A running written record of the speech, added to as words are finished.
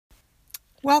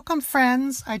Welcome,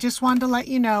 friends. I just wanted to let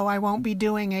you know I won't be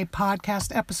doing a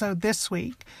podcast episode this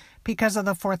week because of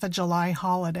the 4th of July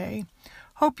holiday.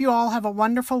 Hope you all have a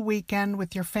wonderful weekend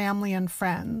with your family and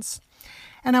friends.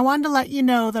 And I wanted to let you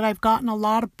know that I've gotten a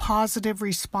lot of positive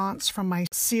response from my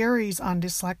series on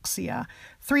dyslexia.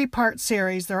 3-part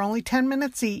series. They're only 10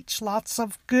 minutes each. Lots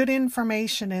of good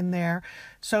information in there.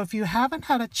 So if you haven't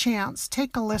had a chance,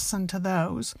 take a listen to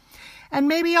those. And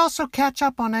maybe also catch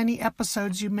up on any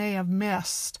episodes you may have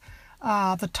missed.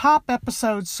 The top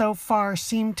episodes so far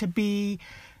seem to be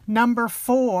number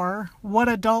 4, What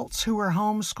Adults Who Are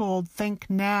Homeschooled Think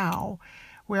Now,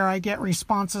 where I get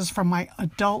responses from my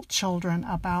adult children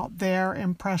about their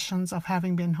impressions of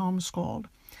having been homeschooled.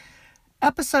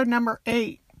 Episode number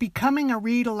 8, Becoming a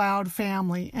Read Aloud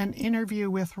Family, an interview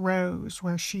with Rose,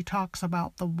 where she talks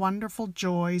about the wonderful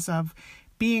joys of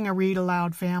being a read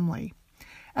aloud family.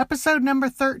 Episode number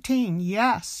 13,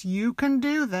 Yes, you can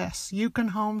do this. You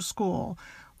can homeschool.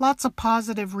 Lots of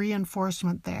positive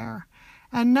reinforcement there.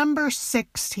 And number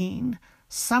 16,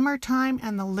 Summertime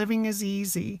and the Living is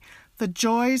Easy. The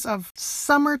joys of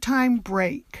summertime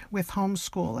break with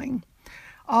homeschooling.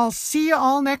 I'll see you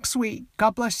all next week.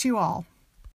 God bless you all.